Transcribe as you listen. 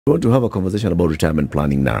We want to have a conversation about retirement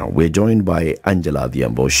planning now. We're joined by Angela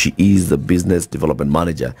Adhiambo. She is the Business Development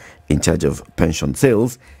Manager in charge of pension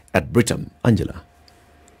sales at Britam. Angela,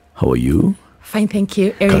 how are you? Fine, thank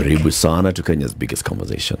you, Eric. Karibu sana to Kenya's biggest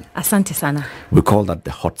conversation. Asante sana. We call that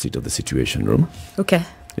the hot seat of the situation room. Okay.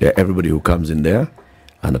 Yeah, everybody who comes in there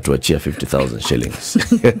anatuachia 50,000 shillings.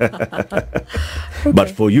 Okay. But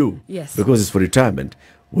for you, yes, because it's for retirement,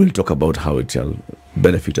 we'll talk about how it shall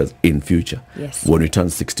benefit us in future. Yes. When we turn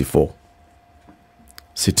 64.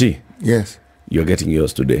 City. Yes. You're getting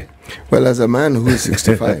yours today. Well, as a man who is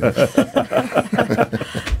 65,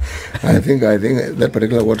 I think that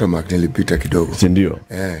particular watermark nearly Peter Kidogo. Sindio.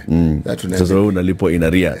 Yeah. That will So unalipo in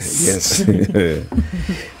arrears. Yes.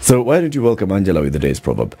 So why don't you welcome Angela with the day's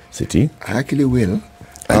proverb, City? I actually will.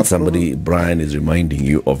 And somebody, Brian, is reminding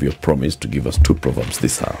you of your promise to give us 2 proverbs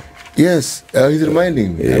this hour. Yes, he's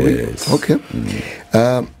reminding me. Yes. Okay.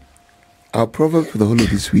 Our proverb for the whole of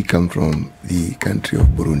this week come from the country of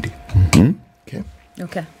Burundi. Mm-hmm. Okay.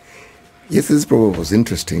 Okay. Yes, this proverb was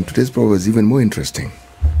interesting. Today's proverb is even more interesting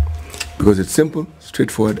because it's simple,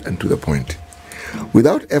 straightforward, and to the point.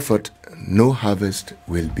 Without effort, no harvest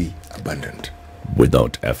will be abundant.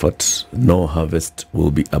 Without effort, no harvest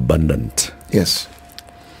will be abundant. Yes.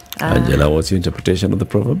 Angela, what's your interpretation of the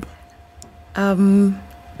proverb?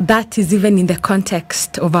 That is even in the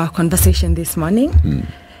context of our conversation this morning.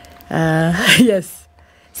 Yes.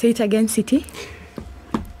 Say it again, City.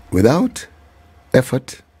 Without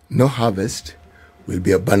effort, no harvest will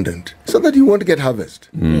be abundant. So that you won't get harvest.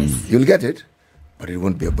 Yes. You'll get it, but it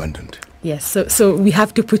won't be abundant. Yes. So we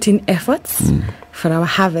have to put in efforts for our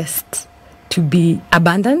harvest to be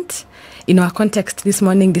abundant. In our context this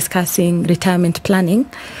morning, discussing retirement planning,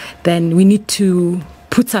 then we need to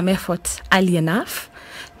put some effort early enough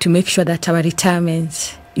to make sure that our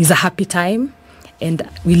retirement is a happy time and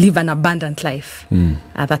we live an abundant life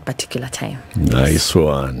at that particular time. Nice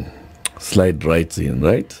one. Slide right in,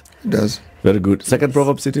 right? It does. Very good. Second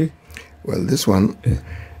proverb, City? Well, this one,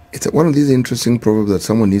 it's one of these interesting proverbs that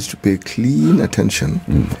someone needs to pay clean attention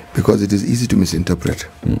because it is easy to misinterpret.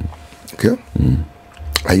 Okay?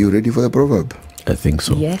 Are you ready for the proverb? I think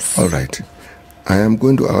so. Yes. All right. I am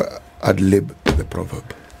going to ad-lib the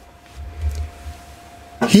proverb.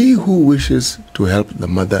 He who wishes to help the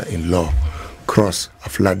mother-in-law cross a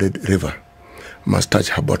flooded river must touch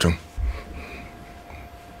her bottom.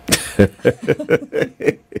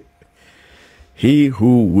 He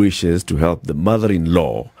who wishes to help the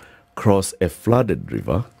mother-in-law cross a flooded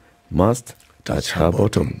river must touch her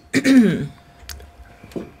bottom.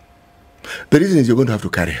 The reason is you're going to have to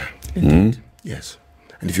carry her. Yes.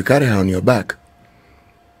 And if you carry her on your back,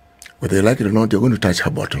 whether you like it or not, you're going to touch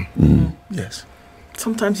her bottom. Yes.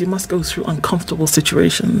 Sometimes you must go through uncomfortable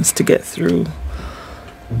situations to get through.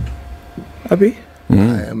 Abi?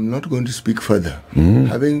 I am not going to speak further.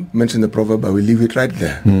 Having mentioned the proverb, I will leave it right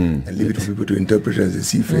there and leave it for people to interpret as they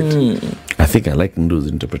see fit. I think I like Ndu's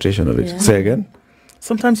interpretation of it. Yeah. Say again.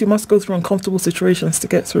 Sometimes you must go through uncomfortable situations to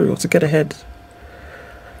get through or to get ahead.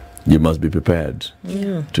 You must be prepared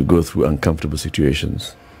to go through uncomfortable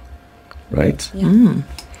situations. Right? Yeah.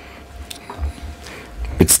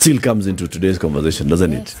 It still comes into today's conversation,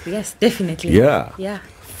 doesn't it? Yes, definitely. Yeah. Yeah.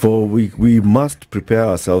 For we must prepare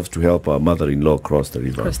ourselves to help our mother-in-law cross the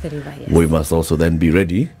river. Cross the river, yes. We must also then be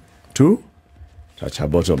ready to touch her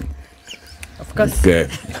bottom. Of course. Okay.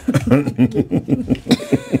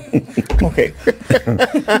 Okay.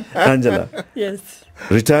 Angela, Yes.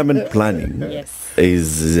 retirement planning Yes.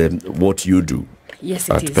 is what you do Yes,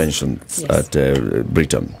 it at is. pensions Yes. at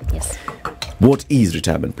Britam. Yes. What is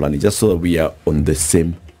retirement planning? Just so that we are on the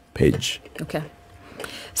same page. Okay.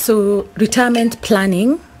 So retirement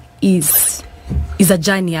planning is a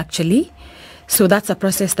journey, actually. So that's a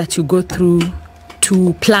process that you go through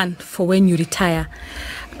to plan for when you retire.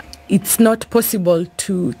 It's not possible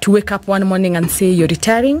to wake up one morning and say you're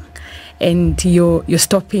retiring and you're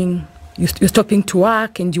stopping to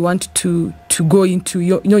work and you want to go into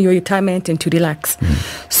your retirement and to relax.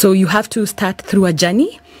 So you have to start through a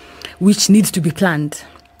journey which needs to be planned.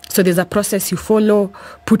 So there's a process you follow,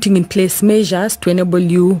 putting in place measures to enable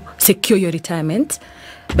you secure your retirement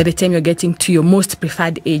by the time you're getting to your most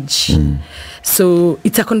preferred age. So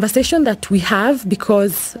it's a conversation that we have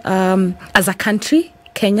because as a country,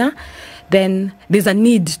 Kenya, then there's a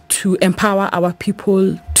need to empower our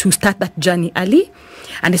people to start that journey early,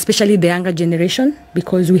 and especially the younger generation,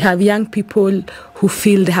 because we have young people who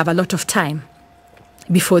feel they have a lot of time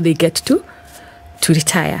before they get to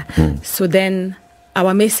retire. So then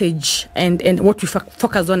our message and what we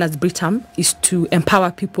focus on as Britam is to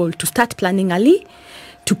empower people to start planning early,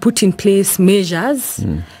 to put in place measures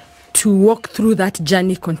to walk through that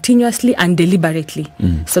journey continuously and deliberately,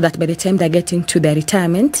 so that by the time they're getting to their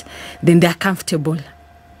retirement, then they're comfortable,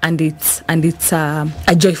 and it's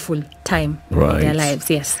a joyful time in their lives.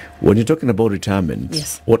 Yes. When you're talking about retirement,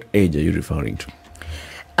 yes, what age are you referring to?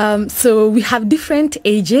 So we have different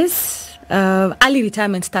ages. Early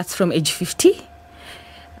retirement starts from age 50.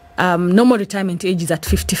 Normal retirement age is at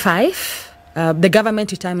 55. The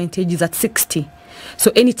government retirement age is at 60.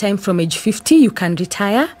 So anytime from age 50, you can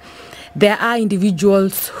retire. There are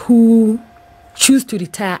individuals who choose to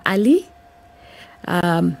retire early,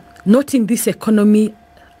 not in this economy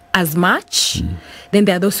as much. Then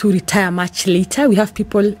there are those who retire much later. We have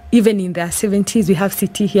people even in their 70s. We have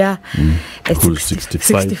City here at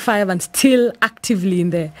 65 and still actively in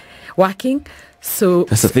the working. So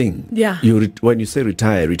that's the thing. Yeah. When you say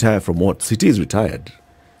retire from what? City is retired.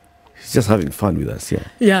 He's just having fun with us. Yeah.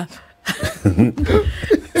 Yeah.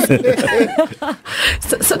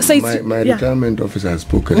 so my retirement officer has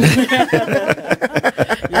spoken.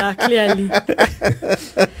 Yeah, clearly.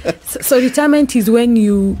 So retirement is when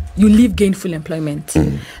you leave gainful employment,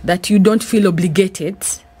 that you don't feel obligated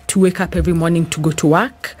to wake up every morning to go to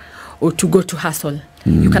work or to go to hustle.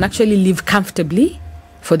 You can actually live comfortably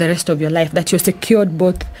for the rest of your life, that you're secured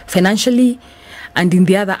both financially and in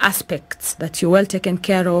the other aspects, that you're well taken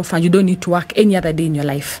care of and you don't need to work any other day in your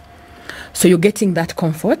life. So you're getting that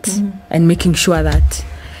comfort and making sure that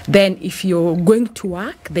then if you're going to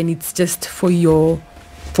work, then it's just for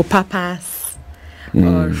purpose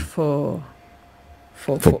or for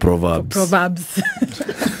proverbs. Or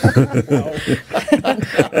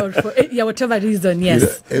for whatever reason.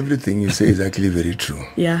 Yes. Everything you say is actually very true.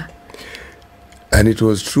 Yeah. And it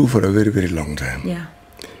was true for a very, very long time. Yeah.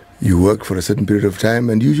 You work for a certain period of time,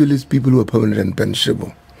 and usually it's people who are permanent and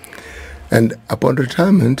pensionable. And upon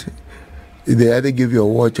retirement, they either give you a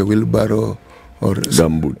watch, a wheelbarrow, or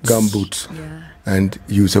gumboots. Yeah. And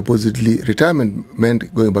you supposedly, retirement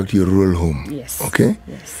meant going back to your rural home. Yes. Okay?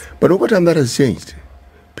 Yes. But over time that has changed.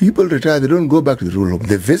 People retire, they don't go back to the rural home.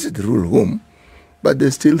 They visit the rural home, but they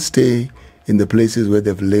still stay in the places where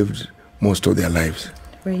they've lived most of their lives.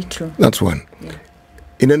 Very true. That's one. Yeah.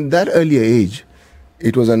 In that earlier age,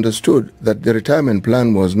 it was understood that the retirement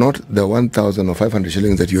plan was not the 1,000 or 500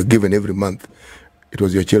 shillings that you're given every month. It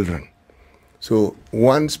was your children. So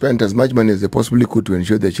one spent as much money as they possibly could to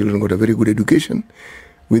ensure their children got a very good education,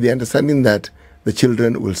 with the understanding that the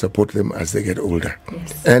children will support them as they get older.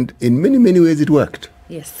 Yes. And in many, many ways it worked.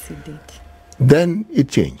 Yes, it did. Then it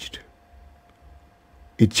changed.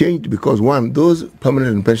 It changed because, one, those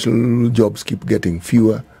permanent and pensionable jobs keep getting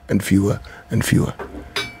fewer and fewer and fewer.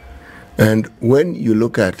 And when you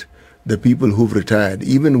look at the people who've retired,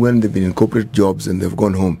 even when they've been in corporate jobs and they've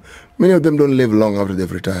gone home, many of them don't live long after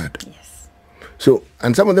they've retired. Yes. So,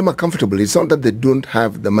 and some of them are comfortable. It's not that they don't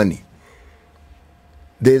have the money.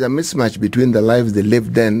 There's a mismatch between the lives they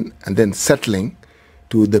lived then and then settling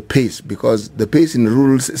to the pace, because the pace in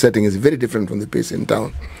rural setting is very different from the pace in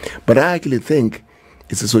town. But I actually think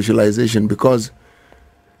it's a socialization, because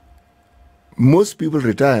most people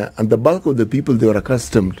retire and the bulk of the people they were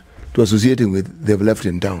accustomed to associating with, they've left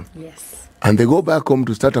in town. Yes. And they go back home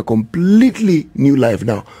to start a completely new life.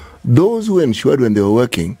 Now, those who ensured when they were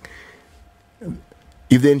working,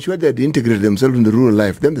 if they ensured that they integrated themselves in the rural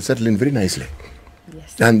life, then they settle in very nicely.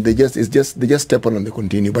 Yes. And they just step on and they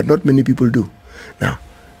continue. But not many people do. Now,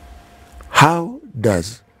 how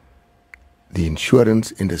does the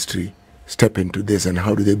insurance industry step into this, and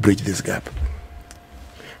how do they bridge this gap?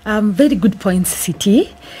 Very good points, Siti.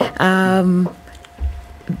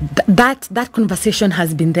 That conversation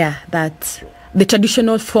has been there, that the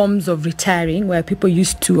traditional forms of retiring, where people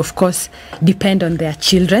used to, of course, depend on their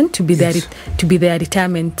children to be Yes. their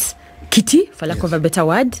retirement kitty, for lack of a better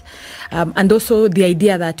word, and also the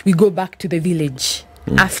idea that we go back to the village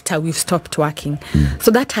after we've stopped working. So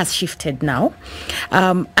that has shifted now.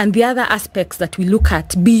 And the other aspects that we look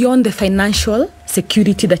at beyond the financial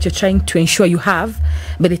security that you're trying to ensure you have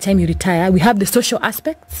by the time you retire, we have the social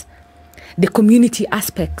aspects, the community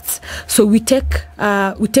aspects. So we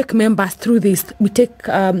take members through this. We take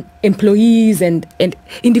employees and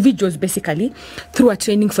individuals basically through a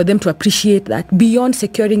training for them to appreciate that beyond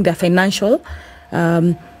securing their financial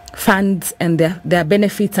funds and their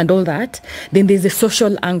benefits and all that, then there's a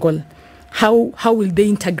social angle. How will they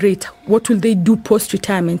integrate? What will they do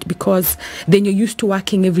post-retirement? Because then you're used to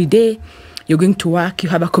working every day. You're going to work, you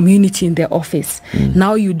have a community in their office.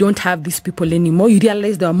 Now you don't have these people anymore. You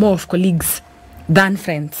realize there are more of colleagues than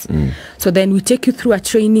friends. So then we take you through a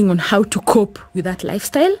training on how to cope with that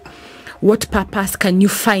lifestyle. What purpose can you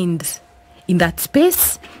find in that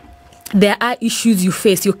space? There are issues you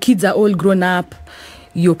face. Your kids are all grown up.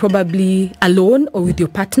 you're probably alone or with your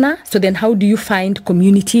partner. So then how do you find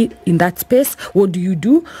community in that space? What do you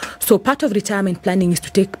do? So part of retirement planning is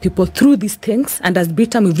to take people through these things. And as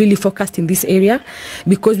Britam, we've really focused in this area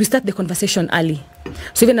because we start the conversation early.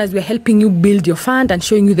 So even as we're helping you build your fund and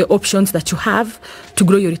showing you the options that you have to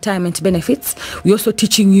grow your retirement benefits, we're also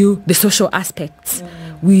teaching you the social aspects.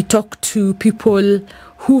 We talk to people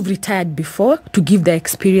who've retired before to give their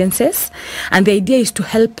experiences. And the idea is to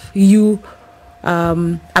help you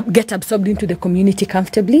get absorbed into the community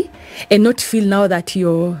comfortably and not feel now that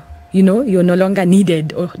you're no longer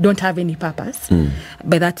needed or don't have any purpose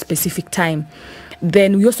by that specific time.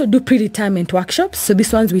 Then we also do pre-retirement workshops. So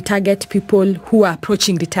these ones we target people who are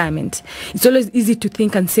approaching retirement. It's always easy to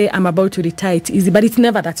think and say, I'm about to retire. It's easy, but it's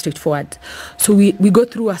never that straightforward. So we go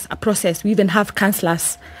through a process. We even have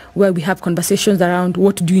counselors where we have conversations around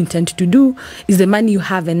what do you intend to do? Is the money you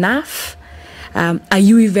have enough? Are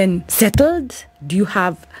you even settled? Do you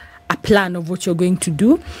have a plan of what you're going to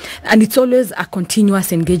do? And it's always a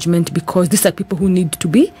continuous engagement because these are people who need to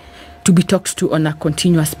be talked to on a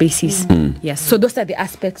continuous basis. Yes. So those are the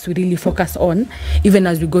aspects we really focus on, even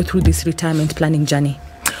as we go through this retirement planning journey.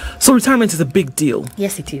 So retirement is a big deal.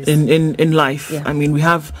 Yes, it is. In life. Yeah. I mean, we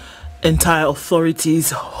have entire authorities,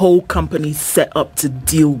 whole companies set up to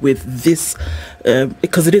deal with this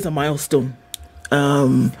because it is a milestone.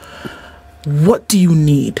 What do you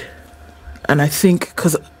need? And I think a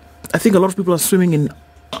lot of people are swimming in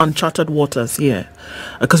uncharted waters here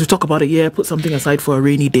because we talk about put something aside for a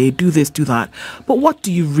rainy day, do this, do that. But what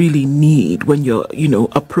do you really need when you're,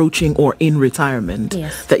 approaching or in retirement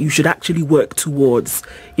that you should actually work towards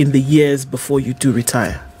in the years before you do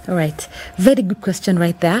retire? All right. Very good question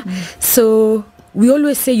right there. So we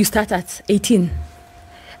always say you start at 18.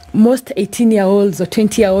 Most 18-year-olds or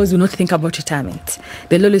 20-year-olds will not think about retirement.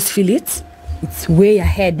 They'll always feel it's way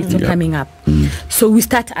ahead. It's not coming up. So we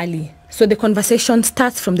start early. So the conversation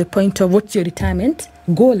starts from the point of what's your retirement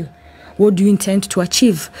goal? What do you intend to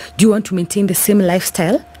achieve? Do you want to maintain the same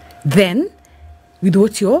lifestyle then with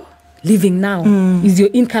what you're living now? Is your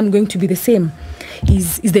income going to be the same?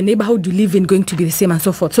 Is the neighborhood you live in going to be the same, and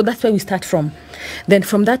so forth? So that's where we start from. Then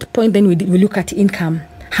from that point, then we look at income.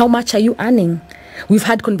 How much are you earning? We've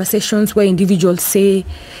had conversations where individuals say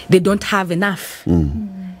they don't have enough.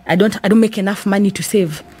 I don't make enough money to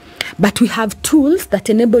save. But we have tools that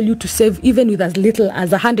enable you to save even with as little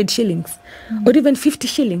as 100 shillings or even 50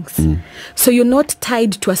 shillings. So you're not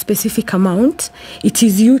tied to a specific amount. It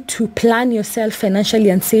is you to plan yourself financially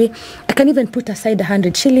and say, I can even put aside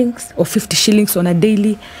 100 shillings or 50 shillings on a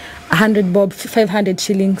daily, 100 bob, 500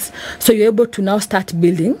 shillings. So you're able to now start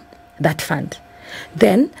building that fund.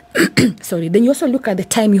 Then, then you also look at the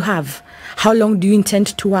time you have. How long do you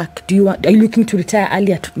intend to work? Are you looking to retire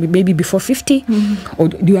earlier, maybe before 50? Or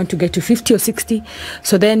do you want to get to 50 or 60?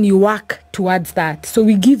 So then you work towards that. So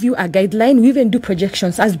we give you a guideline. We even do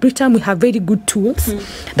projections. As Britam, we have very good tools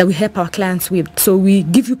that we help our clients with. So we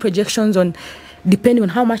give you projections on, depending on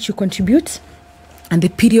how much you contribute and the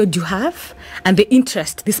period you have and the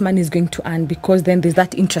interest this money is going to earn, because then there's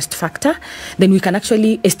that interest factor. Then we can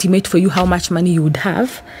actually estimate for you how much money you would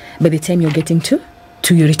have by the time you're getting to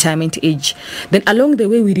your retirement age. Then along the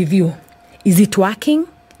way we review, is it working?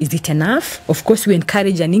 Is it enough? Of course, we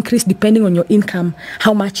encourage an increase depending on your income,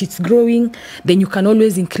 how much it's growing. Then you can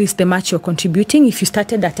always increase the much you're contributing. If you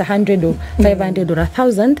started at 100 or 500 or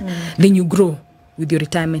 1,000, then you grow with your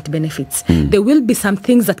retirement benefits. There will be some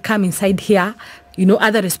things that come inside here,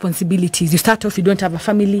 other responsibilities. You start off, you don't have a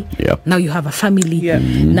family. Now you have a family.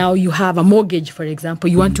 Now you have a mortgage, for example.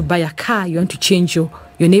 You want to buy a car. You want to change your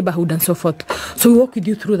neighborhood and so forth. So we walk with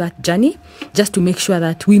you through that journey just to make sure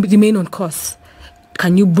that we remain on course.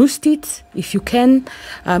 Can you boost it? If you can.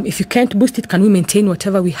 If you can't boost it, can we maintain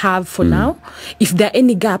whatever we have for now? If there are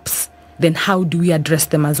any gaps, then how do we address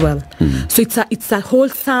them as well? So it's a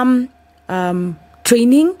wholesome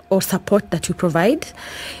training or support that we provide.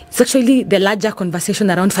 It's actually the larger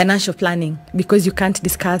conversation around financial planning, because you can't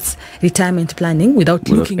discuss retirement planning without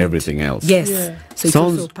looking at everything else. Yes. So it's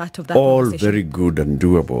Sounds also part of that all conversation. very good and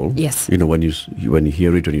doable. Yes. When you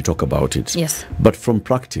hear it, when you talk about it. Yes. But from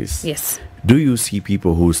practice, Yes. do you see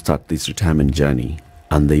people who start this retirement journey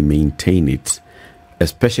and they maintain it,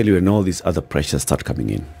 especially when all these other pressures start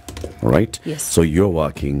coming in? All right? Yes. So you're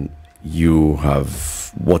working, you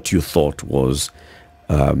have what you thought was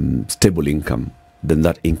stable income, then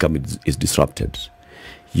that income is disrupted.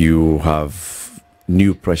 You have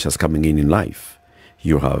new pressures coming in life.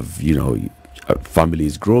 You have, family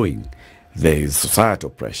is growing, there is societal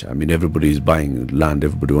pressure. I mean, everybody is buying land.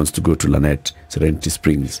 Everybody wants to go to Lanette, Serenity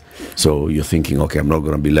Springs. So you're thinking, okay, I'm not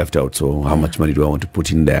going to be left out. So how much money do I want to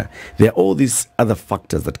put in there? There are all these other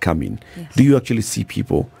factors that come in. Yes. Do you actually see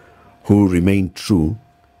people who remain true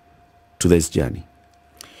to this journey?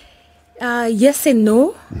 Yes and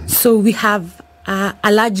no. So we have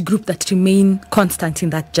a large group that remain constant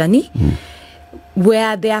in that journey,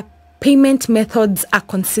 where their payment methods are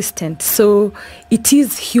consistent. So it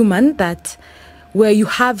is human that where you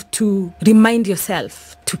have to remind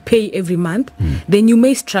yourself to pay every month, then you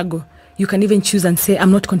may struggle. You can even choose and say,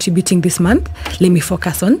 I'm not contributing this month. Let me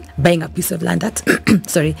focus on buying a piece of land at,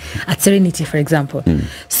 at Serenity, for example.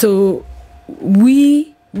 So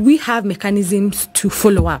we have mechanisms to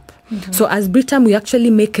follow up. So as Britam, we actually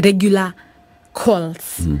make regular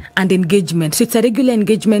calls and engagement. So it's a regular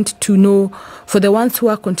engagement to know for the ones who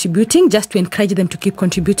are contributing, just to encourage them to keep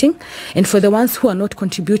contributing. And for the ones who are not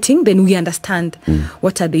contributing, then we understand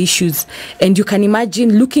what are the issues. And you can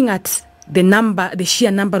imagine looking at the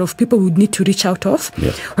sheer number of people we would need to reach out of.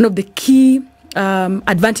 Yes. One of the key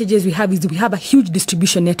advantages we have is we have a huge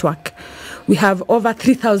distribution network. We have over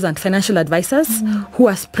 3,000 financial advisors who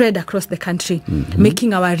are spread across the country,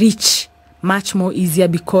 making our reach much more easier,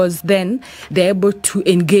 because then they're able to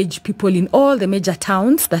engage people in all the major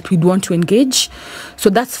towns that we'd want to engage. So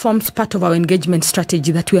that forms part of our engagement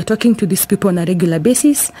strategy, that we are talking to these people on a regular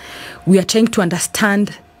basis. We are trying to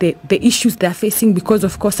understand the issues they're facing, because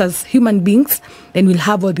of course as human beings then we'll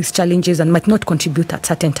have all these challenges and might not contribute at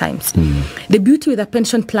certain times. The beauty with a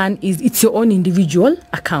pension plan is it's your own individual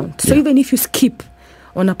account. So even if you skip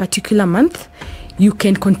on a particular month, you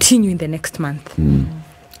can continue in the next month.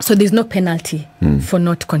 So there's no penalty for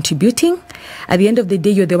not contributing. At the end of the day,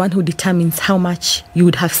 you're the one who determines how much you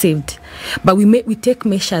would have saved. But we take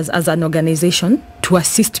measures as an organization to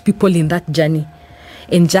assist people in that journey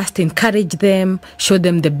and just encourage them, show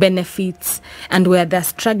them the benefits, and where they're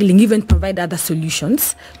struggling, even provide other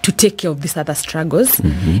solutions to take care of these other struggles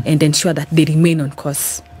and ensure that they remain on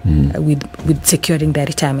course with securing their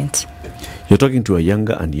retirement. You're talking to a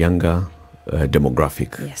younger and younger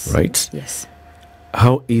demographic, Yes. right? Yes.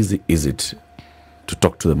 How easy is it to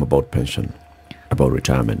talk to them about pension, about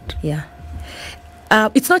retirement? Yeah.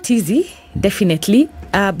 It's not easy, definitely.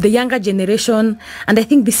 The younger generation, and I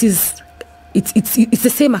think this is, it's the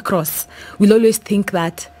same across. We'll always think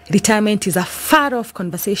that retirement is a far off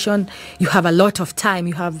conversation. You have a lot of time.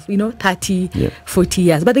 You have, 30, 40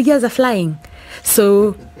 years, but the years are flying.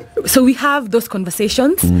 So we have those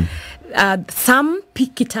conversations. Some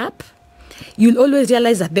pick it up. You'll always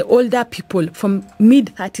realize that the older people from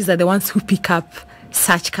mid-30s are the ones who pick up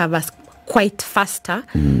such covers quite faster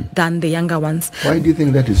than the younger ones. Why do you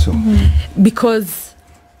think that is so? Because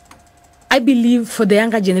I believe for the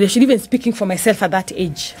younger generation, even speaking for myself at that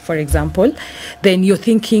age, for example, then you're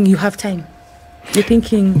thinking you have time. You're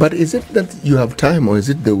thinking... But is it that you have time, or is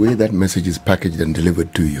it the way that message is packaged and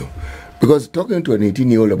delivered to you? Because talking to an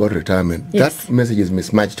 18-year-old about retirement, that message is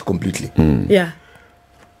mismatched completely. Yeah.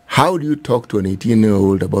 How do you talk to an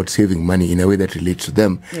 18-year-old about saving money in a way that relates to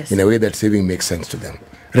them, in a way that saving makes sense to them?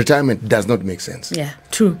 Retirement does not make sense. Yeah,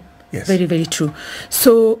 true. Yes. Very, very true.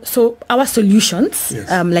 So our solutions,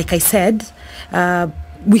 like I said,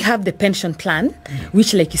 we have the pension plan,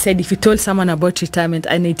 which, like you said, if you told someone about retirement,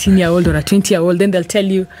 an 18-year-old or a 20-year-old, then they'll tell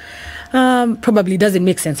you, probably doesn't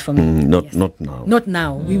make sense for me. Not now. Not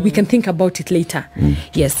now. We can think about it later.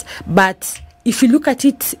 Yes. But if you look at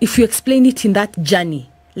it, if you explain it in that journey,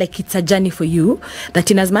 like it's a journey for you, that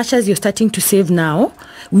in as much as you're starting to save now,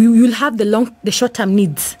 we will have the short-term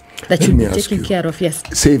needs that you'll be taking care of. Yes.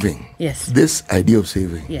 Saving. Yes. This idea of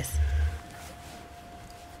saving. Yes.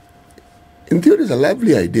 In theory, it's a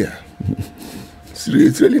lovely idea.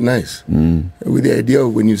 It's really nice. With the idea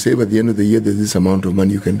of when you save at the end of the year, there's this amount of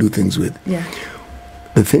money you can do things with. Yeah.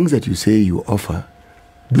 The things that you say you offer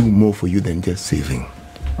do more for you than just saving.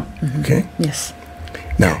 Okay? Yes.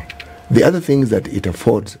 Now, the other things that it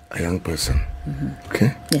affords a young person,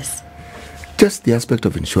 okay? Yes. Just the aspect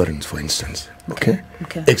of insurance, for instance, okay?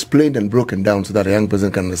 Explained and broken down so that a young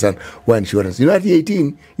person can understand why insurance. At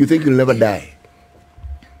 18, you think you'll never die.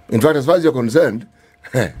 In fact, as far as you're concerned,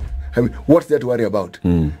 I mean, what's there to worry about?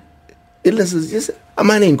 Illness is just a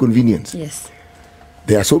minor inconvenience. Yes.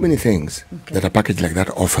 There are so many things that a package like that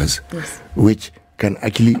offers, which can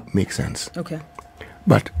actually make sense. Okay.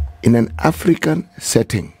 But in an African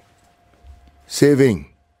setting, saving,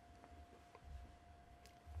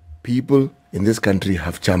 people in this country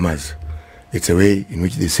have chamas. It's a way in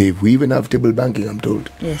which they save. We even have table banking, I'm told.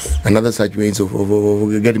 Yes. Another such ways of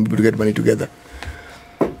getting people to get money together.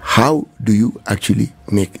 How do you actually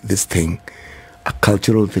make this thing a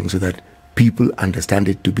cultural thing so that people understand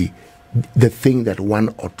it to be the thing that one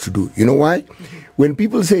ought to do. You know why? When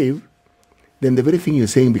people save, then the very thing you're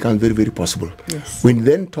saying becomes very, very possible. Yes. When you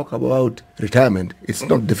then talk about retirement, it's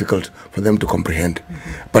not difficult for them to comprehend.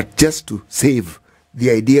 But just to save, the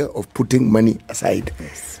idea of putting money aside.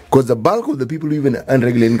 Because the bulk of the people who even earn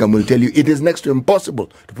regular income will tell you it is next to impossible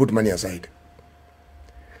to put money aside.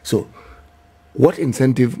 So, what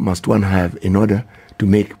incentive must one have in order to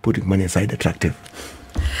make putting money aside attractive?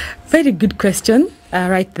 Very good question,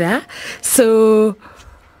 right there. So,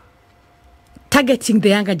 targeting the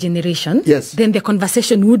younger generation, yes, then the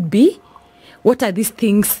conversation would be, what are these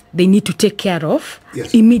things they need to take care of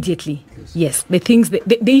yes, immediately? Yes, the things,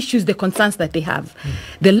 the issues, the concerns that they have,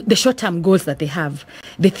 the short-term goals that they have,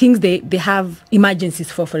 the things they have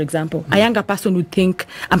emergencies for example. A younger person would think,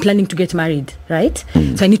 I'm planning to get married, right?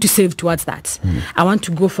 So I need to save towards that. I want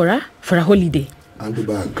to go for a holiday. I want to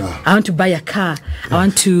buy a car. I want to buy a car. I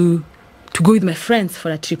want to go with my friends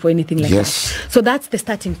for a trip or anything like that. So that's the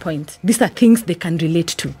starting point. These are things they can relate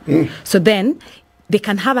to. So then they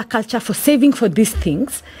can have a culture for saving for these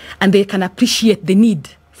things, and they can appreciate the need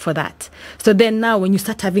for that. So then now when you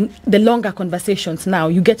start having the longer conversations, now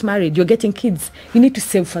you get married, you're getting kids, you need to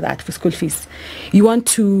save for that, for school fees. You want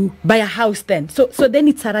to buy a house then. So then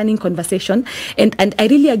it's a running conversation. And I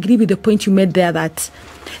really agree with the point you made there, that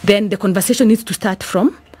then the conversation needs to start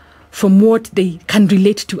from what they can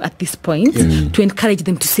relate to at this point, to encourage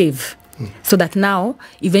them to save. So that now,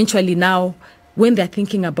 eventually now, when they're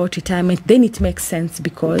thinking about retirement, then it makes sense,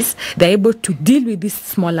 because they're able to deal with these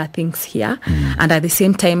smaller things here and at the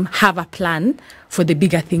same time have a plan for the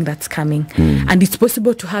bigger thing that's coming. And it's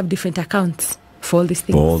possible to have different accounts for all these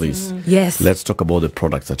things. For all these. Yes. Let's talk about the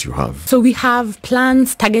products that you have. So we have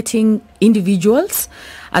plans targeting individuals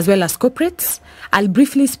as well as corporates. I'll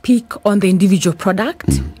briefly speak on the individual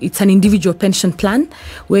product. It's an individual pension plan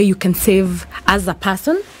where you can save as a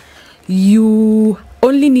person. You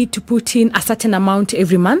only need to put in a certain amount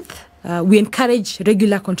every month. We encourage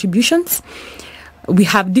regular contributions. We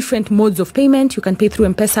have different modes of payment. You can pay through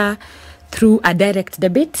M-Pesa, through a direct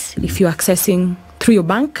debit if you're accessing through your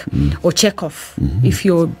bank, or check off if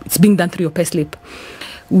it's being done through your payslip.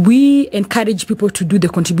 We encourage people to do the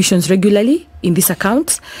contributions regularly in this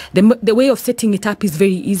account. The way of setting it up is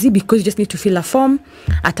very easy, because you just need to fill a form,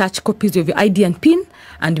 attach copies of your ID and PIN,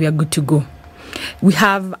 and we are good to go. We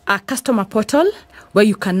have a customer portal where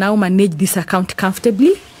you can now manage this account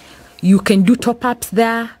comfortably. You can do top-ups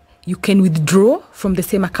there. You can withdraw from the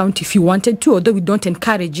same account if you wanted to, although we don't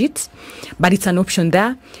encourage it, but it's an option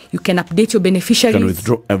there. You can update your beneficiaries. You can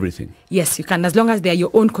withdraw everything. Yes, you can, as long as they are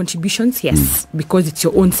your own contributions, yes, because it's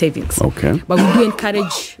your own savings. Okay. But we do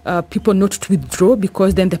encourage people not to withdraw,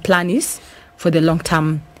 because then the plan is for the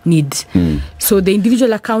long-term need. So the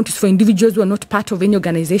individual account is for individuals who are not part of any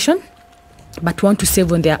organization, but want to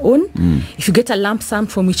save on their own. If you get a lump sum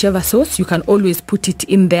from whichever source, you can always put it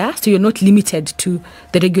in there, so you're not limited to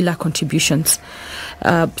the regular contributions.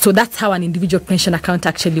 So that's how an individual pension account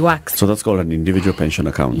actually works. So that's called an individual pension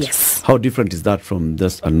account. Yes. How different is that from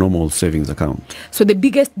just a normal savings account? So the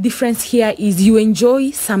biggest difference here is you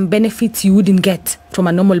enjoy some benefits you wouldn't get from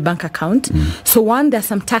a normal bank account. So one, there's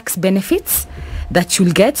some tax benefits that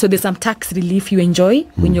you'll get. So there's some tax relief you enjoy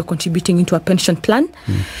when you're contributing into a pension plan.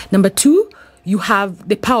 Number two, you have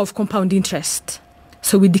the power of compound interest.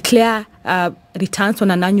 So we declare returns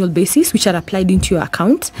on an annual basis, which are applied into your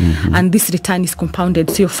account, and this return is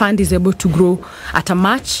compounded. So your fund is able to grow at a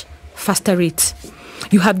much faster rate.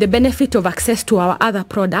 You have the benefit of access to our other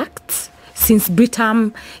products, since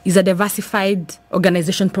Britam is a diversified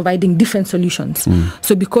organization providing different solutions.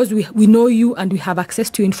 So because we know you and we have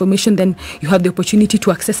access to your information, then you have the opportunity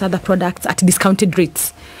to access other products at discounted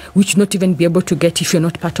rates, which you'll not even be able to get if you're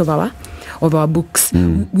not part of our books.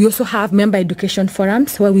 We also have member education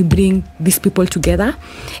forums where we bring these people together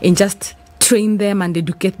and just train them and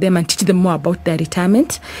educate them and teach them more about their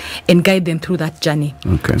retirement and guide them through that journey.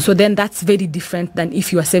 Okay. So then that's very different than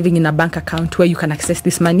if you are saving in a bank account where you can access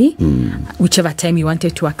this money whichever time you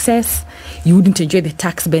wanted to access. You wouldn't enjoy the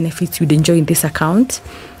tax benefits you'd enjoy in this account,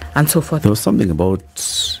 and so forth. There was something about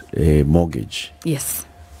a mortgage. Yes.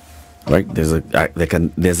 Right?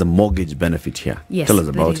 There's a mortgage benefit here. Yes. Tell us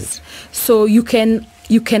about it. So you can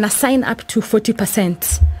assign up to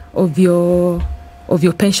 40% of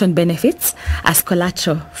your pension benefits as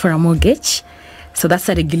collateral for a mortgage. So that's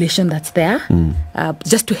a regulation that's there,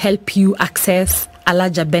 just to help you access a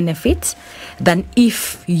larger benefit than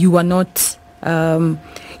if you are not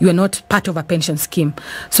part of a pension scheme.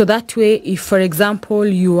 So that way, if, for example,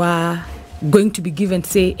 you are going to be given,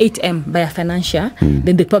 say, 8M by a financier,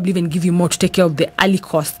 then they probably even give you more to take care of the early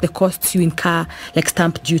costs, the costs you incur, like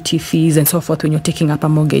stamp duty fees and so forth when you're taking up a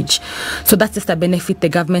mortgage. So that's just a benefit the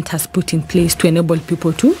government has put in place to enable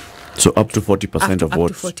people to. So up to 40% of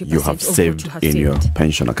what you have saved in your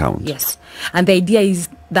pension account. Yes. And the idea is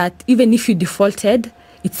that even if you defaulted,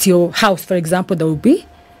 it's your house, for example, that will be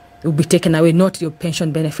taken away, not your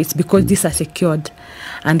pension benefits, because these are secured.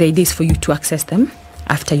 And the idea is for you to access them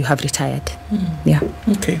after you have retired. Yeah.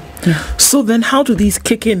 Okay. Yeah. So then how do these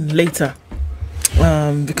kick in later?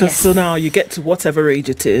 Because so now you get to whatever age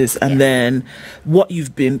it is, and then what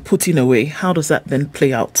you've been putting away, how does that then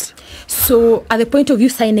play out? So at the point of you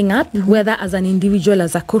signing up, whether as an individual,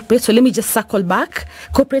 as a corporate, so let me just circle back.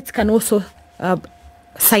 Corporates can also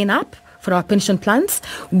sign up for our pension plans.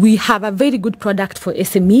 We have a very good product for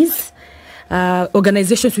SMEs.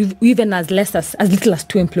 Organizations with even as little as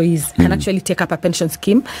 2 employees can actually take up a pension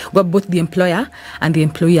scheme where both the employer and the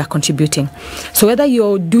employee are contributing. So whether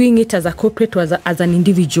you're doing it as a corporate or as an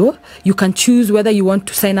individual, you can choose whether you want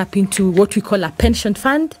to sign up into what we call a pension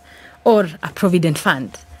fund or a provident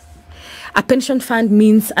fund. A pension fund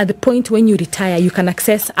means at the point when you retire, you can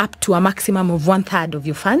access up to a maximum of 1/3 of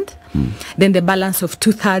your fund. Then the balance of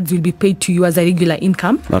 2/3 will be paid to you as a regular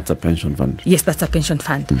income. That's a pension fund. Yes, that's a pension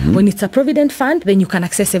fund. When it's a provident fund, then you can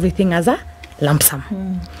access everything as a lump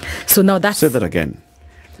sum. So now that's... Say that again.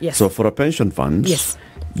 Yes. So for a pension fund, yes,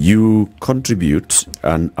 you contribute,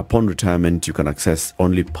 and upon retirement, you can access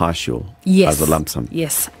only partial as a lump sum.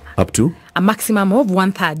 Yes. Up to? A maximum of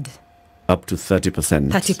 1/3. Up to 30%.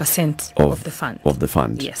 30% of the fund. Of the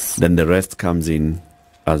fund. Yes. Then the rest comes in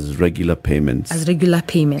as regular payments. As regular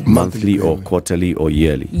payments. Monthly or quarterly or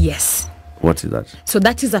yearly. Yes. What is that? So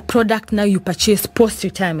that is a product now you purchase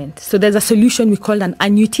post-retirement. So there's a solution we call an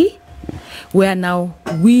annuity, where now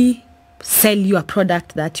we sell you a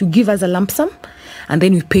product that you give us a lump sum, and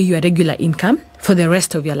then we pay you a regular income for the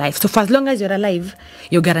rest of your life. So for as long as you're alive,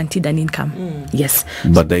 you're guaranteed an income. Yes.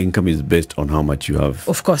 But the income is based on how much you have.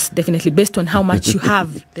 Of course, definitely based on how much you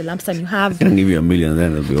have, the lump sum you have. I can give you $1 million,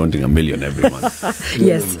 then I'll be wanting $1 million every month.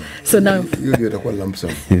 Yes. So now you get a whole lump sum.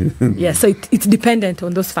 yeah, so it's dependent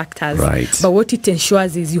on those factors. Right. But what it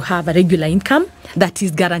ensures is you have a regular income that is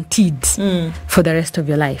guaranteed for the rest of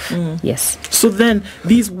your life. Yes. So then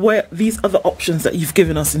these other options that you've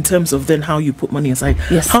given us in terms of then how you put money aside,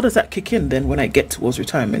 how does that kick in then when I get towards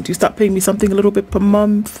retirement? You start paying me something a little bit per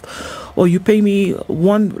month, or you pay me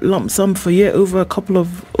one lump sum for year over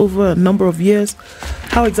a number of years?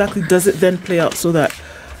 How exactly does it then play out so that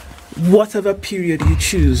whatever period you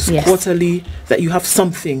choose, quarterly, that you have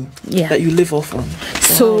something that you live off on?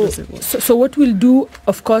 So what we'll do,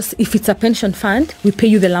 of course, if it's a pension fund, we pay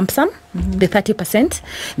you the lump sum, the 30%.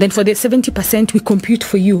 Then for the 70%, we compute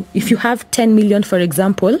for you. If you have 10 million, for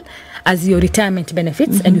example, as your retirement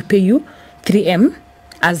benefits, and we pay you 3M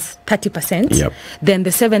as 30%, then the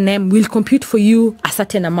 7M will compute for you a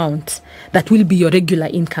certain amount that will be your regular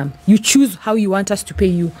income. You choose how you want us to pay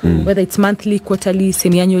you, whether it's monthly, quarterly,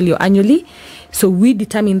 semi-annually, or annually. So we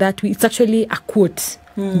determine that it's actually a quote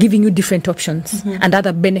giving you different options and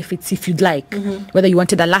other benefits if you'd like, whether you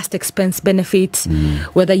wanted a last expense benefit,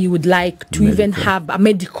 whether you would like to even have a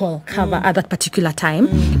medical cover at that particular time,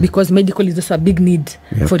 because medical is also a big need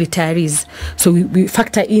for retirees. So we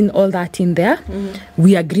factor in all that in there.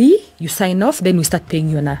 We agree, you sign off, then we start paying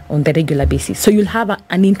you on the regular basis. So you'll have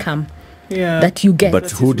an income that you get.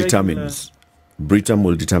 But who determines? Britam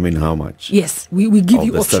will determine how much? Yes, we give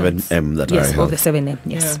you the options. 7M that I have. Yes, of the 7M,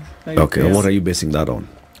 yes. Okay, and what are you basing that on?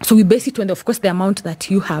 So we base it on, of course, the amount that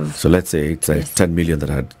you have. So let's say it's 10 million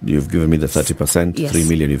that you've given me the 30%, 3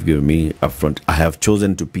 million you've given me upfront. I have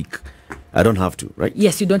chosen to pick. I don't have to, right?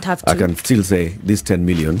 Yes, you don't have to. I can still say this 10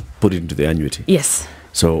 million, put it into the annuity. Yes.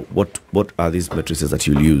 So what are these matrices that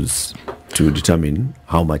you'll use to determine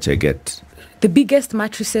how much I get? The biggest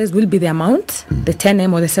matrices will be the amount, the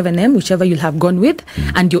 10M or the 7M, whichever you'll have gone with,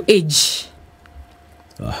 and your age.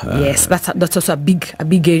 Yes, that's also a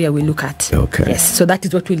big area we look at. Okay. Yes, so that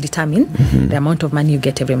is what will determine the amount of money you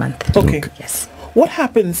get every month. Okay. Yes. What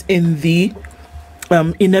happens in the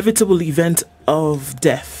inevitable event of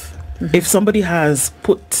death? If somebody has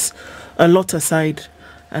put a lot aside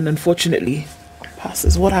and unfortunately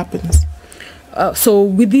passes, what happens? So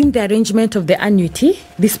within the arrangement of the annuity,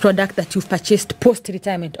 this product that you've purchased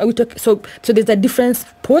post-retirement, so there's a difference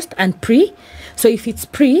post and pre. So if it's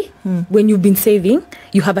pre, when you've been saving,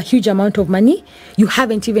 you have a huge amount of money, you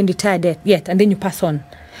haven't even retired yet, and then you pass on.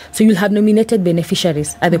 So you'll have nominated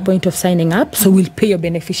beneficiaries at the point of signing up, so we'll pay your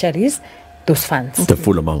beneficiaries those funds. The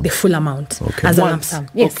full amount. The full amount Okay. as a lump Once. sum.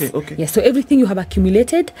 Yes. Okay. Yes. So everything you have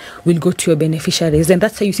accumulated will go to your beneficiaries, and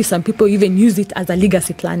that's how you see some people even use it as a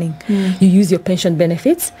legacy planning. You use your pension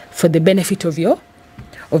benefits for the benefit of your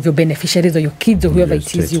beneficiaries or your kids or whoever Your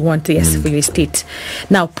it is estate. you want, yes, for your estate.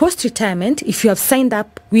 Now, post-retirement, if you have signed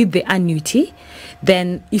up with the annuity,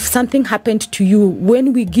 then if something happened to you,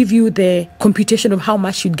 when we give you the computation of how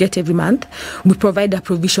much you'd get every month, we provide a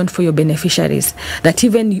provision for your beneficiaries that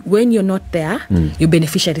even when you're not there, your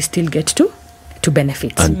beneficiaries still get to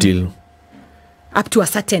benefit. Until Up to a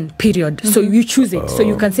certain period. So you choose it. So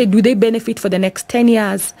you can say, do they benefit for the next 10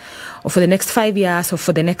 years or for the next 5 years or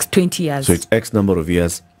for the next 20 years? so it's X number of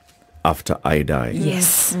years after I die.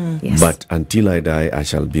 Yes. Yes. But until I die, I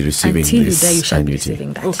shall be receiving Until you this die, you shall be annuity.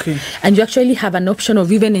 receiving that. Okay. And you actually have an option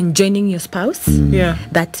of even enjoining your spouse Yeah.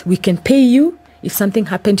 that we can pay you. If something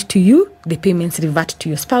happened to you, the payments revert to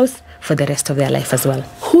your spouse for the rest of their life as well.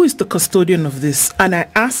 Who is the custodian of this? And I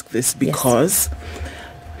ask this because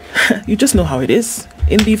you just know how it is.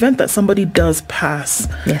 In the event that somebody does pass,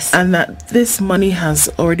 Yes. and that this money has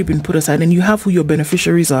already been put aside, and you have who your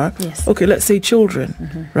beneficiaries are, Yes. okay, let's say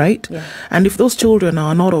children, right? Yeah. And if those children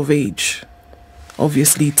are not of age,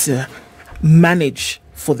 obviously, to manage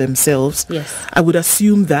for themselves, Yes. I would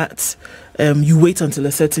assume that you wait until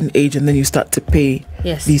a certain age and then you start to pay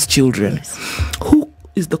Yes. these children. Yes. Who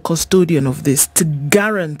is the custodian of this to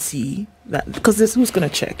guarantee that, because there's who's going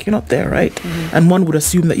to check? You're not there, right? And one would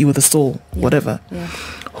assume that you were the sole, whatever. Yeah.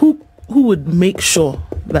 Who would make sure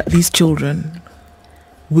that these children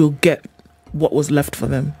will get what was left for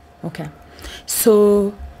them? Okay.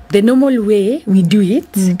 So the normal way we do it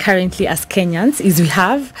currently as Kenyans is we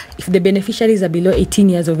have, if the beneficiaries are below 18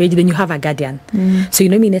 years of age, then you have a guardian. So you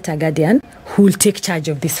nominate a guardian who will take charge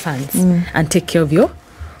of these funds and take care of your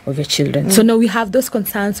children. So now we have those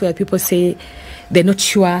concerns where people say they're not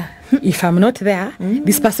sure if I'm not there,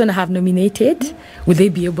 this person I have nominated, will they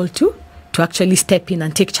be able to actually step in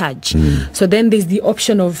and take charge? So then there's the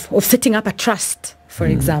option of setting up a trust, for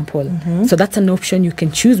example. So that's an option you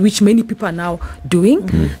can choose, which many people are now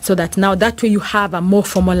doing, so that now that way you have a more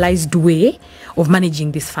formalized way of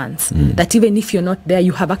managing these funds. That even if you're not there,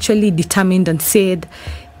 you have actually determined and said,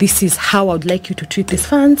 this is how I would like you to treat these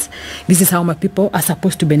funds. This is how my people are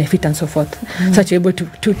supposed to benefit and so forth. So you're able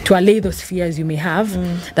to allay those fears you may have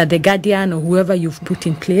that the guardian or whoever you've put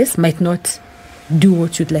in place might not do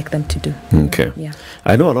what you'd like them to do. Okay. Yeah.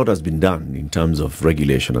 I know a lot has been done in terms of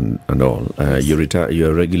regulation and all.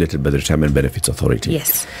 You're regulated by the Retirement Benefits Authority.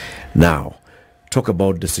 Yes. Now, talk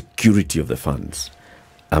about the security of the funds.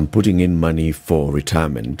 I'm putting in money for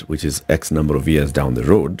retirement, which is X number of years down the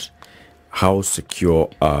road. How secure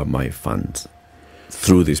are my funds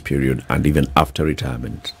through this period and even after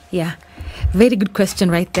retirement? Yeah, very good question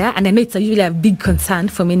right there. And I know it's usually a big concern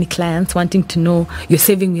for many clients wanting to know, you're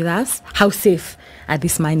saving with us, how safe are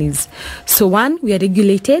these monies? So one, we are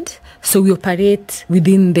regulated, so we operate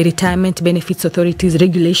within the Retirement Benefits Authority's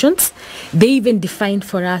regulations. They even define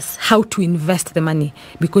for us how to invest the money,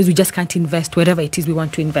 because we just can't invest wherever it is we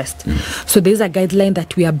want to invest. So there's a guideline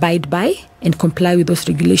that we abide by and comply with those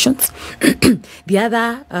regulations. The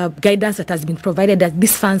other guidance that has been provided, that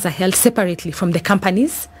these funds are held separately from the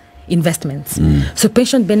company's investments. So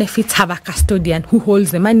pension benefits have a custodian who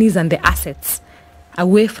holds the monies and the assets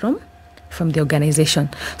away from the organization,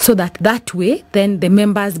 so that way then the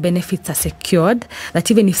members' benefits are secured, that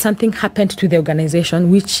even if something happened to the organization,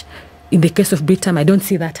 which in the case of Britam I don't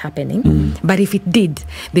see that happening, but if it did,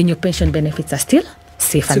 then your pension benefits are still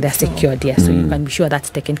safe and they're secured. Yeah, so you can be sure that's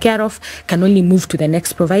taken care of, can only move to the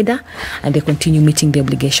next provider and they continue meeting the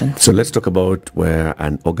obligations. So let's talk about where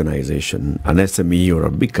an organization, an SME or a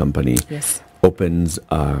big company, Yes. opens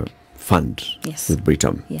a fund Yes. with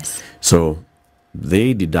Britam. Yes. So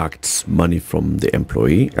they deduct money from the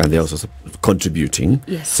employee and they're also contributing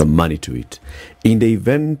Yes. some money to it. In the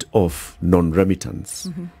event of non-remittance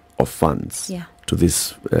of funds Yeah. to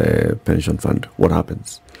this pension fund, what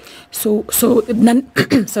happens? So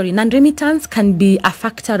non-remittance can be a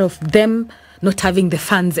factor of them not having the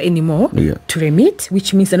funds anymore to remit,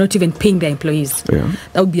 which means they're not even paying their employees. Yeah.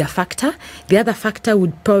 That would be a factor. The other factor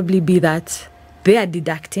would probably be that they are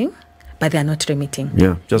deducting, but they are not remitting.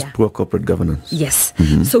 Yeah, just poor corporate governance. Yes.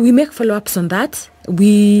 So we make follow-ups on that.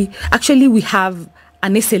 We have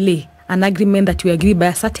an SLA, an agreement that we agree by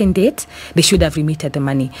a certain date, they should have remitted the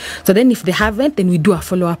money. So then if they haven't, then we do a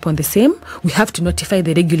follow-up on the same. We have to notify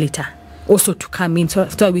the regulator also to come in so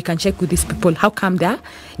we can check with these people how come they're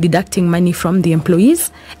deducting money from the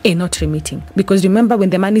employees and not remitting. Because remember,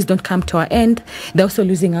 when the monies don't come to our end, they're also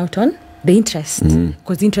losing out on the interest,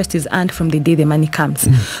 because interest is earned from the day the money comes.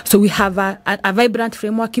 So we have a vibrant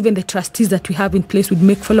framework. Even the trustees that we have in place would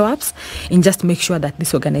make follow-ups and just make sure that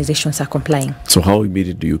these organizations are complying. So how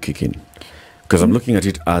immediate do you kick in? Because I'm looking at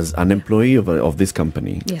it as an employee of this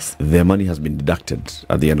company. Yes. Their money has been deducted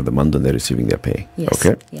at the end of the month when they're receiving their pay. Yes.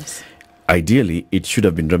 Okay. Yes. Ideally, it should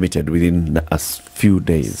have been remitted within a few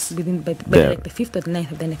days. Within by like the 5th or the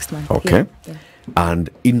 9th of the next month. Okay. Yeah. And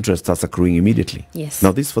interest starts accruing immediately. Yes.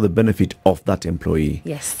 Now, this is for the benefit of that employee.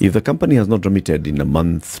 Yes. If the company has not remitted in a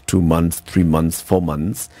month, 2 months, 3 months, 4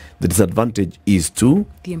 months, the disadvantage is to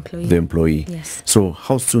The employee. the employee. Yes. So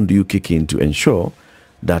how soon do you kick in to ensure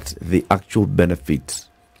that the actual benefit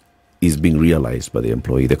is being realized by the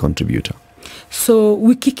employee, the contributor? So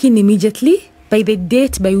we kick in immediately. By the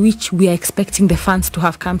date by which we are expecting the funds to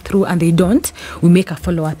have come through and they don't, we make a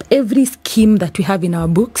follow-up. Every scheme that we have in our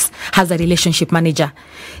books has a relationship manager.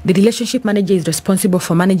 The relationship manager is responsible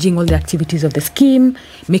for managing all the activities of the scheme,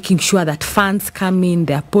 making sure that funds come in,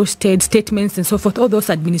 they are posted, statements and so forth. All those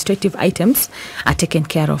administrative items are taken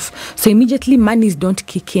care of. So immediately monies don't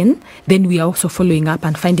kick in, then we are also following up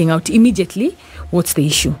and finding out immediately what's the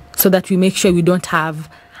issue, so that we make sure we don't have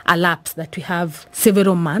a lapse, that we have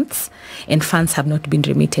several months and funds have not been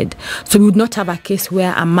remitted. So we would not have a case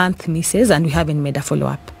where a month misses and we haven't made a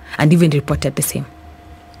follow-up and even reported the same.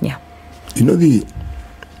 Yeah. You know, the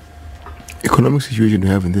economic situation we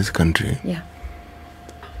have in this country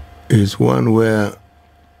is one where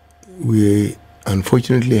we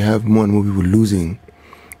unfortunately have more and more people losing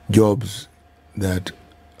jobs that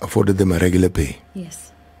afforded them a regular pay.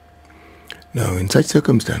 Yes. Now, in such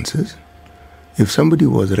circumstances, if somebody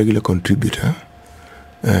was a regular contributor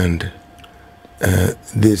and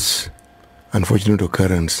this unfortunate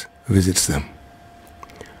occurrence visits them,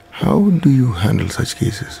 how do you handle such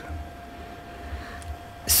cases?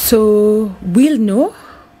 So we'll know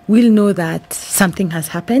that something has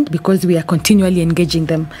happened because we are continually engaging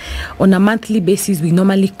them. On a monthly basis, we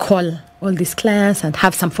normally call all these clients and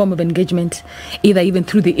have some form of engagement, either even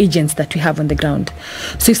through the agents that we have on the ground.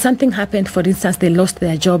 So if something happened, for instance, they lost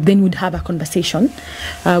their job, then we'd have a conversation.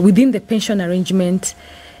 Within the pension arrangement,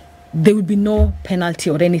 there would be no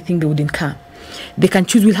penalty or anything they would incur. They can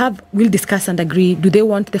choose. We'll discuss and agree. Do they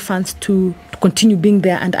want the funds to continue being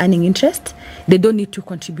there and earning interest? They don't need to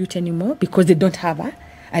contribute anymore because they don't have a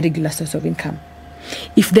regular source of income.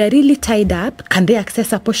 If they're really tied up, can they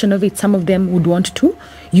access a portion of it? Some of them would want to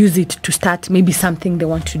use it to start maybe something they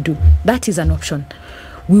want to do. That is an option.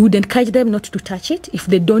 We would encourage them not to touch it if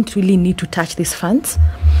they don't really need to touch these funds.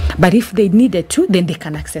 But if they needed to, then they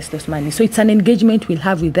can access those money. So it's an engagement we'll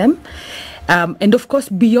have with them. And of course,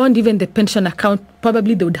 beyond even the pension account,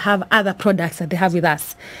 probably they would have other products that they have with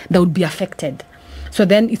us that would be affected. So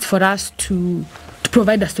then it's for us to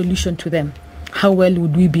provide a solution to them. How well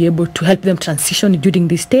would we be able to help them transition during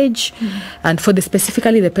this stage? And for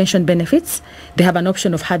specifically the pension benefits, they have an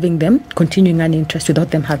option of having them continuing an interest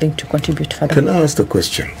without them having to contribute further. Can I ask the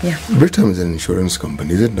question? Yeah. Britam is an insurance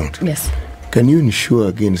company, is it not? Yes. Can you insure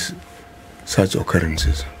against such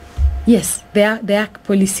occurrences? Yes, there are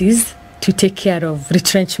policies to take care of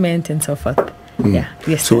retrenchment and so forth. Yeah.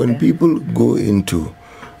 Yes. So when people go into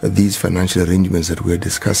these financial arrangements that we're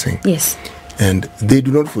discussing, yes, and they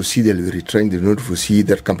do not foresee they'll be retrenched, they do not foresee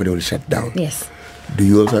that company will shut down. Yes. Do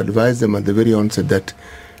you also advise them at the very onset that,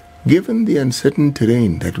 given the uncertain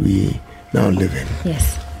terrain that we now live in,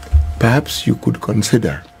 yes, perhaps you could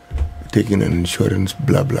consider taking an insurance,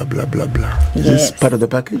 blah, blah, blah, blah, blah? Is this part of the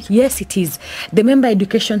package? Yes, it is. The member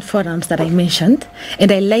education forums that I mentioned,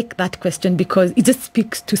 and I like that question because it just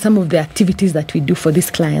speaks to some of the activities that we do for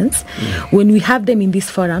these clients. When we have them in these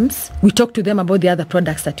forums, we talk to them about the other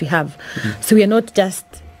products that we have. So we are not just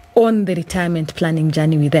on the retirement planning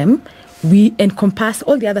journey with them. We encompass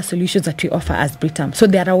all the other solutions that we offer as Britam. So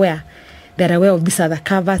they are aware. They're aware of these other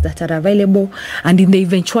covers that are available, and in the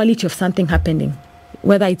eventuality of something happening,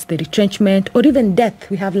 whether it's the retrenchment or even death,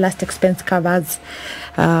 we have last expense covers,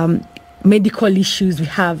 medical issues, we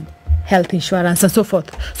have health insurance and so forth.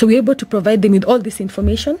 So we're able to provide them with all this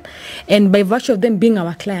information, and by virtue of them being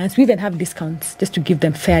our clients, we even have discounts just to give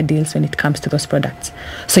them fair deals when it comes to those products.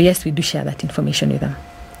 So yes, we do share that information with them.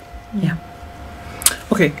 Yeah.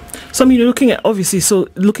 Okay, so I mean, looking at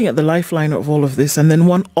the lifeline of all of this, and then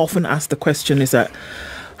one often asks the question is that,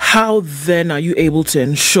 how then are you able to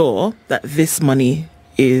ensure that this money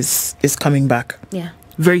is coming back? Yeah.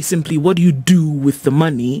 Very simply, what do you do with the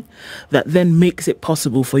money that then makes it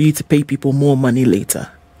possible for you to pay people more money later?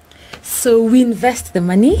 So we invest the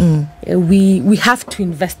money. We have to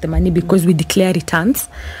invest the money because we declare returns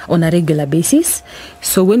on a regular basis.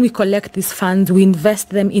 So when we collect these funds, we invest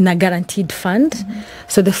them in a guaranteed fund.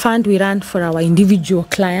 So the fund we run for our individual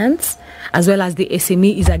clients as well as the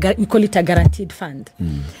SME is we call it a guaranteed fund.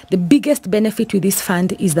 The biggest benefit with this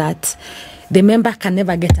fund is that the member can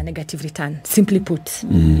never get a negative return. Simply put,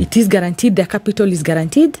 it is guaranteed, their capital is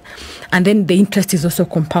guaranteed, and then the interest is also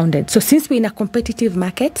compounded. So since we're in a competitive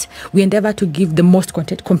market, we endeavor to give the most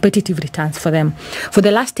competitive returns for them. For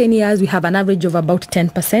the last 10 years, we have an average of about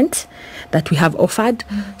 10% that we have offered.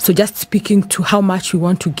 So just speaking to how much we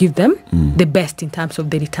want to give them, the best in terms of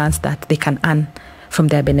the returns that they can earn from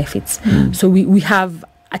their benefits. So we have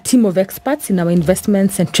a team of experts in our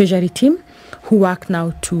investments and treasury team who work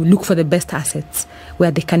now to look for the best assets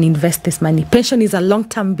where they can invest this money. Pension is a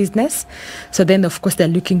long-term business, so then of course they're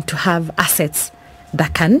looking to have assets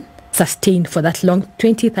that can sustain for that long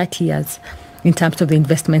 20, 30 years in terms of the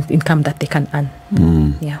investment income that they can earn.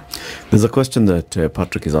 Yeah. There's a question that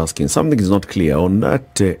Patrick is asking. Something is not clear on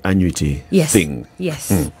that annuity thing.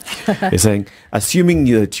 Yes. He's saying, assuming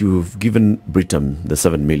that you've given Britam the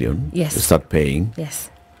 7 million to start paying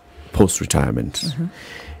post-retirement,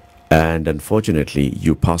 and unfortunately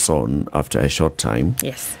you pass on after a short time.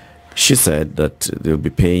 Yes. She said that they'll be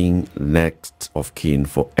paying next of kin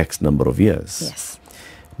for X number of years. Yes.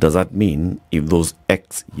 Does that mean if those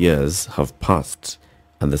X years have passed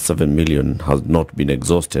and the 7 million has not been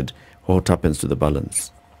exhausted, what happens to the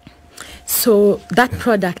balance? So that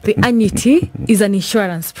product, the annuity, is an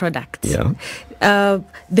insurance product. Yeah.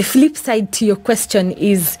 The flip side to your question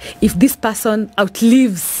is if this person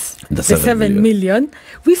outlives the 7 million,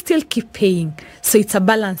 we still keep paying. So it's a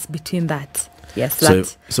balance between that. Yes.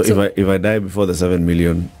 So if I die before the 7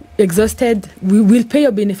 million exhausted, we will pay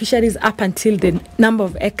your beneficiaries up until the number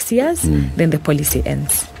of X years, then the policy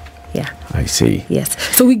ends. Yeah. I see. Yes.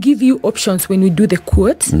 So we give you options when we do the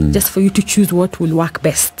quote, just for you to choose what will work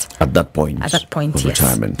best. At that point. At that point, of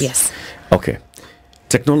retirement. Yes. Okay.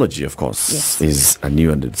 Technology, of course, is a new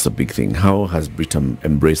and it's a big thing. How has Britam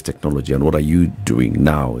embraced technology and what are you doing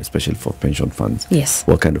now, especially for pension funds? Yes.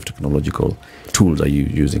 What kind of technological tools are you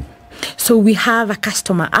using? So we have a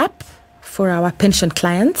customer app for our pension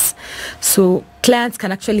clients. So clients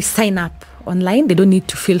can actually sign up online. They don't need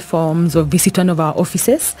to fill forms or visit one of our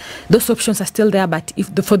offices. Those options are still there, but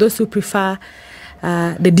for those who prefer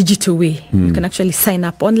the digital way, you can actually sign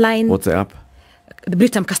up online. What's the app? The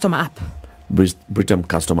Britam customer app. Britam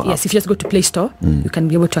customer app? Yes, if you just go to Play Store, you can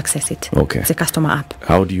be able to access it. Okay. It's a customer app.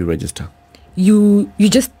 How do you register? You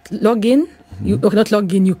just log in. You not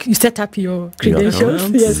log in, you set up your credentials.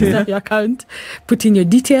 You set up your account, put in your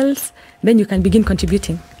details, then you can begin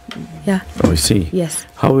contributing. Yeah. Oh, I see. Yes.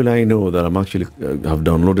 How will I know that I'm actually have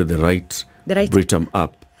downloaded the right Britam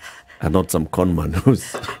app and not some conman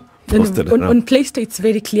who's posted on Play Store? It's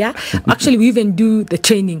very clear. Actually, we even do the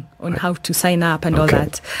training on how to sign up and all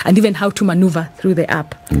that, and even how to maneuver through the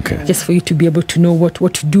app, just for you to be able to know what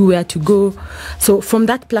to do, where to go. So from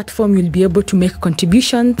that platform, you'll be able to make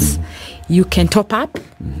contributions. You can top up.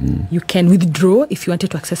 You can withdraw if you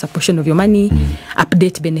wanted to access a portion of your money,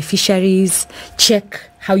 update beneficiaries, check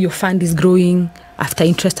how your fund is growing after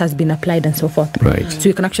interest has been applied and so forth. Right. So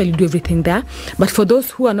you can actually do everything there. But for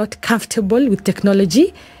those who are not comfortable with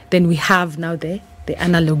technology, then we have now the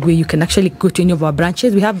analog way. You can actually go to any of our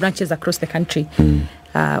branches. We have branches across the country,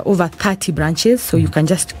 over 30 branches. So you can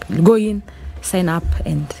just go in, sign up,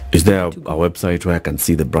 and... Is there a website where I can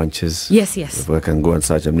see the branches? Yes, yes. Where I can go and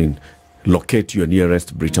search, locate your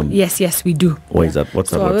nearest Britam? Yes, we do. Where is that?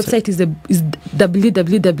 What's that website? So our website is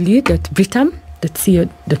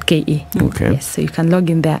www.britam.co.ke. Okay. Yes, so you can log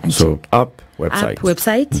in there and check.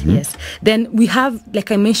 Website, yes. Then we have,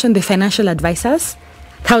 like I mentioned, the financial advisors,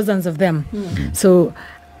 thousands of them. So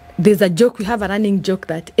there's a joke, we have a running joke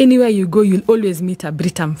that anywhere you go, you'll always meet a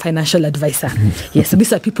Britam financial advisor. Yes, so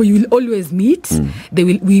these are people you will always meet.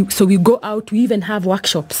 We go out, we even have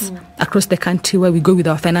workshops across the country where we go with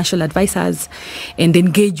our financial advisors and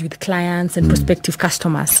engage with clients and prospective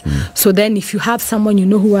customers. So then if you have someone you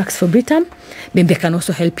know who works for Britam, then they can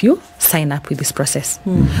also help you sign up with this process.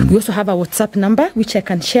 We also have a WhatsApp number, which I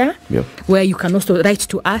can share, where you can also write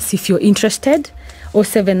to us if you're interested,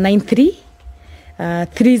 0793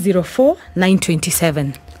 304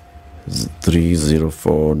 927.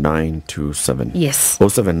 304 927. Yes.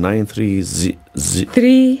 0793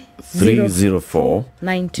 304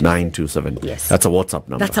 927. Yes. That's a WhatsApp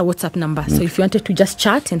number. That's a WhatsApp number. So if you wanted to just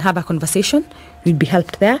chat and have a conversation, you'll be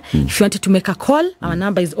helped there. If you wanted to make a call, our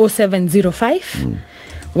number is 0705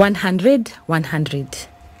 100 100.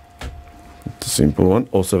 It's a simple one.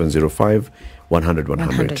 0705 100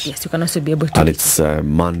 100. Yes, you can also be able to. And it's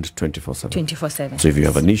manned 24/7. 24/7. So if you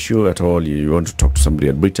have an issue at all, you want to talk to somebody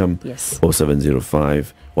at Britam, Yes.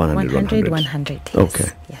 0705 100 100. 100. Yes. Okay.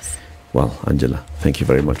 Yes. Well, Angela, thank you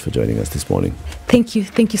very much for joining us this morning. Thank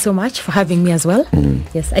you so much for having me as well.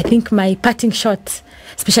 Yes, I think my parting shot,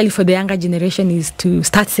 especially for the younger generation, is to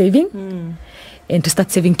start saving and to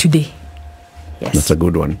start saving today. Yes. That's a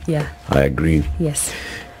good one. Yeah. I agree. Yes.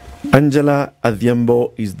 Angela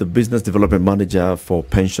Adhiambo is the Business Development Manager for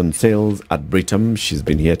Pension Sales at Britam. She's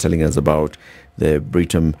been here telling us about the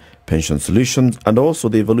Britam Pension Solutions and also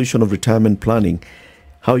the evolution of retirement planning,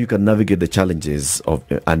 how you can navigate the challenges of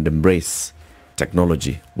and embrace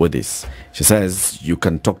technology with this. She says you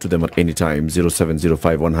can talk to them at any time,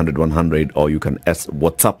 0705 100 100, or you can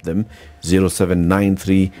WhatsApp them,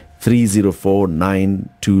 0793 304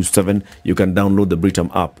 927. You can download the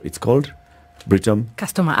Britam app. It's called Britam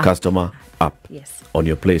Customer app. Yes. On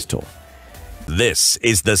your Play Store. This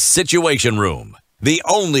is the Situation Room, the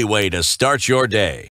only way to start your day.